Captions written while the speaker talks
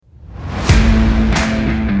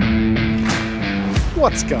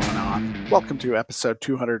What's going on? Welcome to episode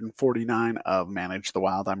 249 of Manage the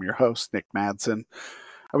Wild. I'm your host, Nick Madsen.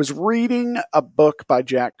 I was reading a book by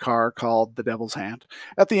Jack Carr called The Devil's Hand.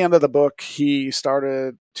 At the end of the book, he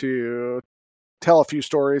started to tell a few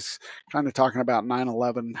stories, kind of talking about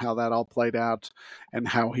 9/11, how that all played out, and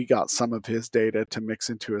how he got some of his data to mix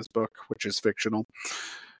into his book, which is fictional.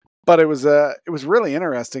 But it was really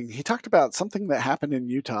interesting. He talked about something that happened in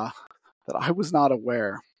Utah that I was not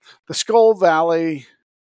aware. The Skull Valley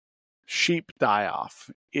sheep die off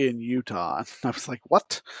in Utah. And I was like,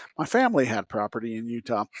 what? My family had property in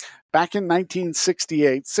Utah. Back in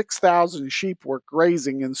 1968, 6,000 sheep were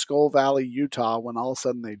grazing in Skull Valley, Utah, when all of a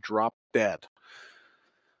sudden they dropped dead.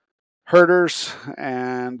 Herders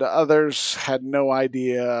and others had no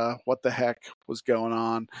idea what the heck was going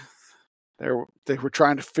on. They were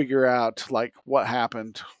trying to figure out, like, what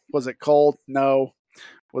happened. Was it cold? No.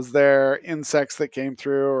 Was there insects that came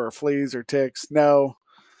through, or fleas or ticks? No.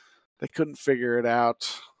 They couldn't figure it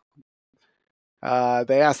out.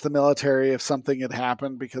 They asked the military if something had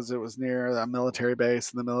happened because it was near a military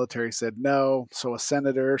base, and the military said no. So a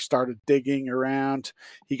senator started digging around.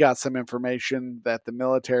 He got some information that the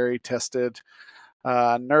military tested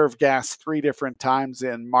nerve gas 3 different times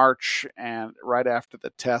in March, and right after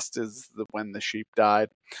the test is when the sheep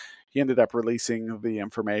died. He ended up releasing the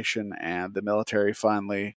information, and the military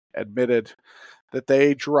finally admitted that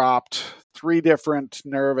they dropped 3 different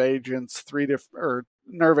nerve agents 3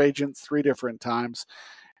 different times,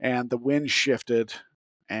 and the wind shifted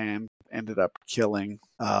and ended up killing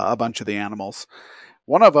a bunch of the animals.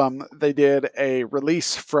 One of them, they did a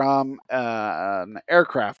release from an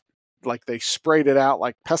aircraft, like they sprayed it out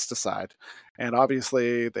like pesticide. And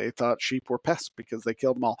obviously they thought sheep were pests because they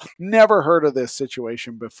killed them all. Never heard of this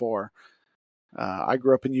situation before. I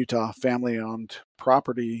grew up in Utah, family-owned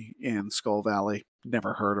property in Skull Valley.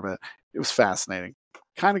 Never heard of it. It was fascinating.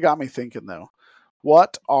 Kind of got me thinking, though.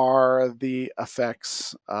 What are the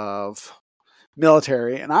effects of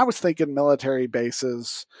military? And I was thinking military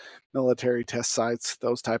bases, military test sites,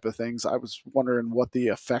 those type of things. I was wondering what the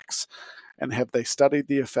effects, and have they studied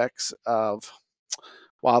the effects of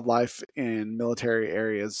wildlife in military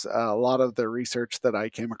areas. A lot of the research that I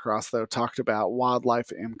came across, though, talked about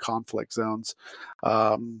wildlife in conflict zones,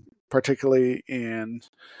 particularly in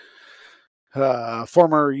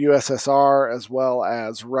former USSR as well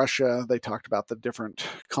as Russia. They talked about the different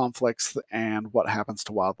conflicts and what happens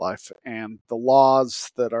to wildlife, and the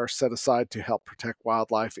laws that are set aside to help protect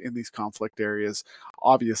wildlife in these conflict areas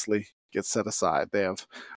obviously get set aside. They have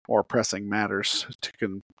more pressing matters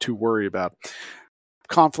to worry about.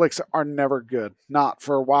 Conflicts are never good, not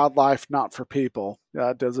for wildlife, not for people.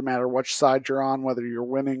 It doesn't matter which side you're on, whether you're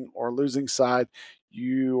winning or losing side,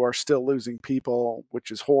 you are still losing people,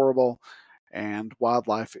 which is horrible, and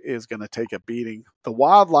wildlife is going to take a beating. The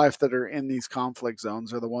wildlife that are in these conflict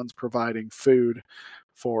zones are the ones providing food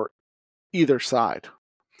for either side.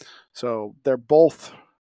 So they're both,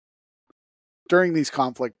 during these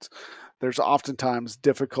conflicts, there's oftentimes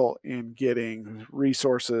difficult in getting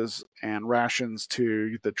resources and rations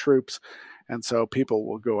to the troops. And so people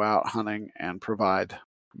will go out hunting and provide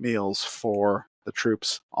meals for the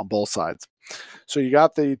troops on both sides. So you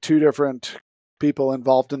got the 2 different people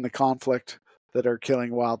involved in the conflict that are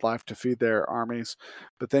killing wildlife to feed their armies.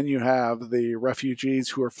 But then you have the refugees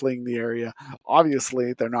who are fleeing the area.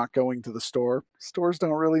 Obviously, they're not going to the store. Stores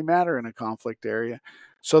don't really matter in a conflict area.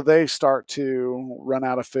 So they start to run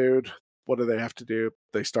out of food. What do they have to do?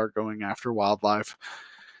 They start going after wildlife.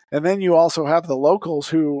 And then you also have the locals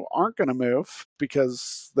who aren't going to move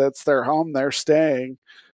because that's their home. They're staying.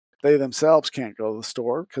 They themselves can't go to the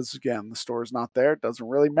store because, again, the store's not there. It doesn't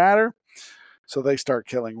really matter. So they start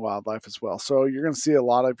killing wildlife as well. So you're going to see a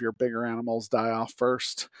lot of your bigger animals die off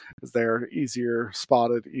first, as they're easier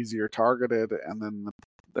spotted, easier targeted, and then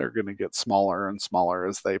they're going to get smaller and smaller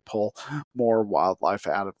as they pull more wildlife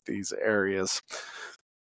out of these areas.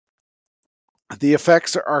 The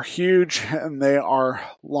effects are huge and they are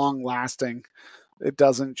long lasting. It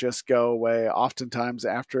doesn't just go away. Oftentimes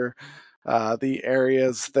after the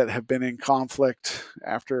areas that have been in conflict,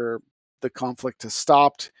 after the conflict has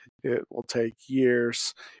stopped, it will take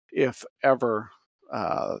years, if ever,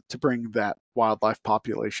 to bring that wildlife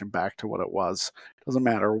population back to what it was. It doesn't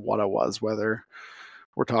matter what it was, whether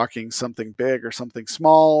we're talking something big or something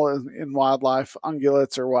small in wildlife,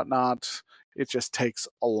 ungulates or whatnot. It just takes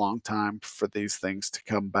a long time for these things to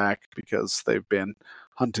come back because they've been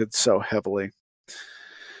hunted so heavily.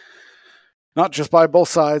 Not just by both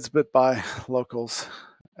sides, but by locals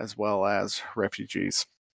as well as refugees.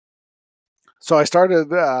 So I started,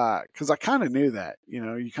 because I kind of knew that,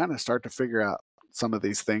 you kind of start to figure out some of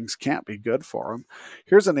these things can't be good for them.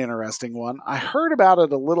 Here's an interesting one. I heard about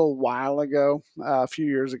it a little while ago, a few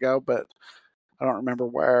years ago, but I don't remember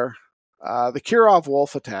where. The Kirov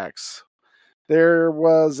wolf attacks. There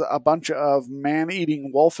was a bunch of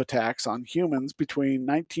man-eating wolf attacks on humans between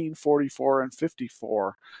 1944 and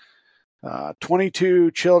 54.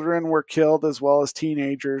 22 children were killed, as well as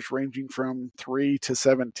teenagers ranging from 3 to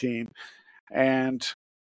 17. And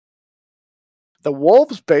the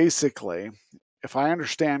wolves basically, if I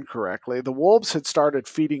understand correctly, the wolves had started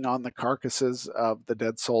feeding on the carcasses of the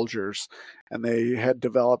dead soldiers, and they had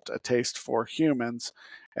developed a taste for humans.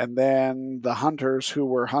 And then the hunters who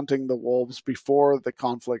were hunting the wolves before the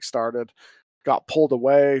conflict started got pulled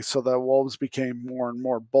away, so the wolves became more and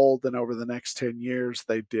more bold. And over the next 10 years,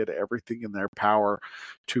 they did everything in their power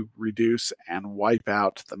to reduce and wipe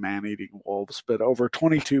out the man-eating wolves. But over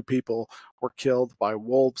 22 people were killed by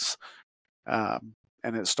wolves.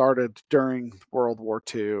 And it started during World War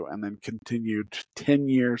II and then continued 10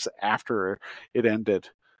 years after it ended.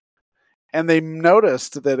 And they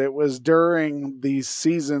noticed that it was during these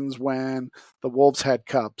seasons when the wolves had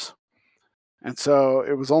cubs. And so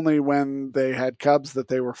it was only when they had cubs that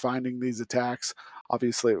they were finding these attacks.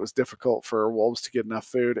 Obviously, it was difficult for wolves to get enough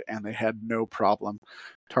food, and they had no problem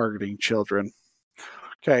targeting children.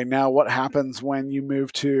 Okay, now what happens when you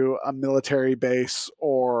move to a military base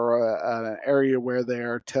or an area where they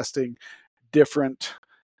are testing different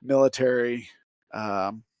military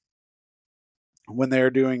when they're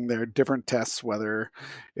doing their different tests, whether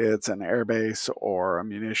it's an airbase or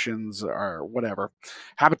munitions or whatever.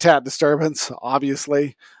 Habitat disturbance,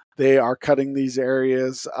 obviously, they are cutting these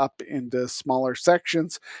areas up into smaller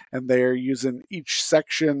sections, and they are using each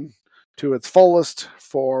section to its fullest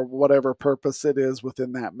for whatever purpose it is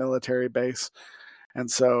within that military base.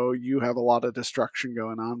 And so you have a lot of destruction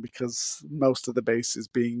going on because most of the base is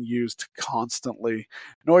being used constantly.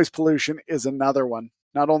 Noise pollution is another one.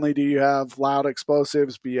 Not only do you have loud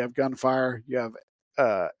explosives, but you have gunfire, you have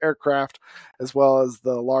aircraft, as well as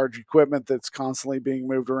the large equipment that's constantly being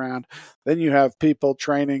moved around. Then you have people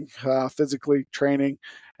training, physically training,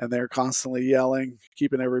 and they're constantly yelling,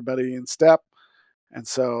 keeping everybody in step. And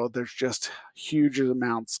so there's just huge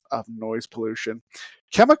amounts of noise pollution.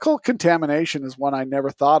 Chemical contamination is one I never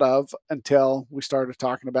thought of until we started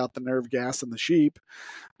talking about the nerve gas in the sheep.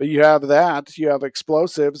 But you have that, you have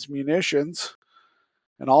explosives, munitions,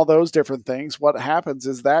 and all those different things. What happens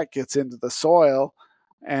is that gets into the soil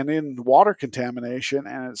and in water contamination,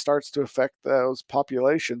 and it starts to affect those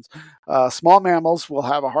populations. Small mammals will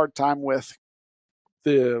have a hard time with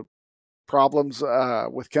the problems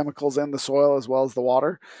with chemicals in the soil as well as the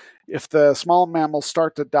water. If the small mammals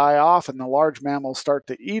start to die off and the large mammals start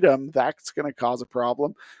to eat them, that's going to cause a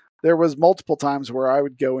problem. There was multiple times where I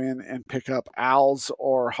would go in and pick up owls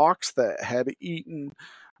or hawks that had eaten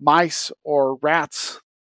mice or rats,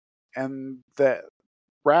 and the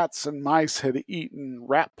rats and mice had eaten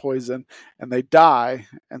rat poison and they die.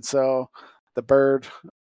 And so the bird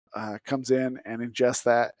comes in and ingests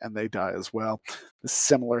that, and they die as well. The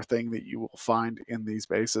similar thing that you will find in these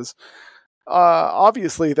bases.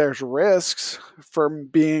 Obviously, there's risks from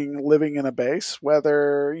living in a base,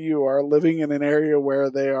 whether you are living in an area where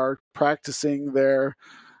they are practicing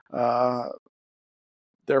uh,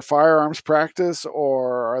 their firearms practice,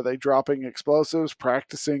 or are they dropping explosives,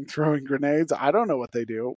 practicing throwing grenades? I don't know what they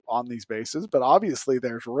do on these bases, but obviously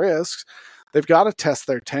there's risks. They've got to test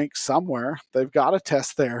their tanks somewhere. They've got to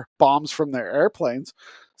test their bombs from their airplanes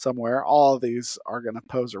somewhere. All of these are going to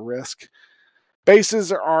pose a risk.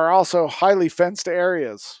 Bases are also highly fenced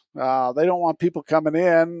areas. They don't want people coming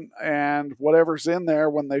in, and whatever's in there,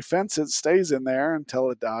 when they fence it, stays in there until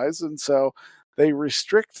it dies. And so they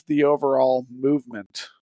restrict the overall movement.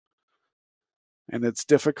 And it's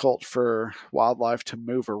difficult for wildlife to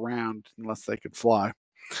move around unless they could fly.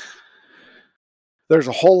 There's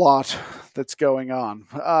a whole lot that's going on.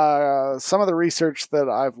 Some of the research that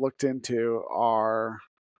I've looked into are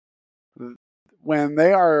when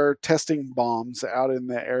they are testing bombs out in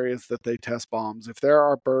the areas that they test bombs, if there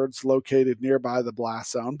are birds located nearby the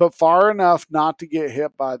blast zone, but far enough not to get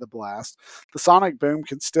hit by the blast, the sonic boom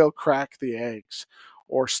can still crack the eggs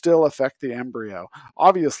or still affect the embryo.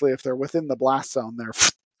 Obviously, if they're within the blast zone, they're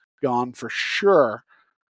gone for sure.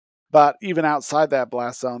 But even outside that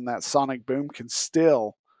blast zone, that sonic boom can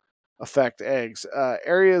still affect eggs.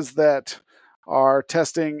 Areas that are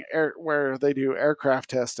testing where they do aircraft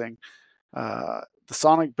testing, the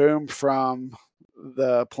sonic boom from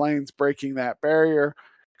the planes breaking that barrier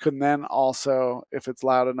can then also, if it's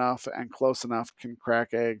loud enough and close enough, can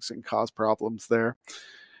crack eggs and cause problems there.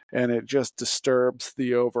 And it just disturbs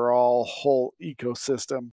the overall whole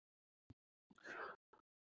ecosystem.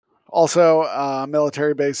 Also,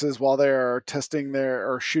 military bases, while they are testing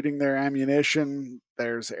or shooting their ammunition,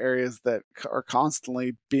 there's areas that are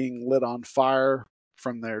constantly being lit on fire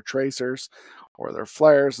from their tracers or their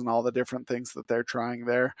flares and all the different things that they're trying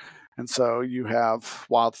there. And so you have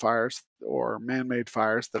wildfires or man-made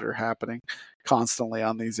fires that are happening constantly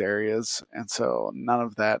on these areas. And so none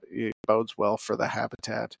of that bodes well for the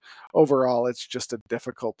habitat. Overall, it's just a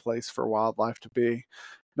difficult place for wildlife to be.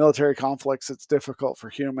 Military conflicts, it's difficult for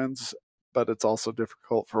humans, but it's also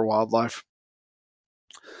difficult for wildlife.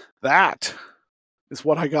 That is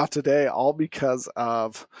what I got today, all because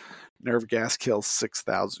of nerve gas kills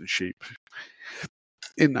 6,000 sheep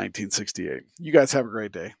in 1968. You guys have a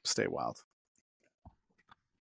great day. Stay wild.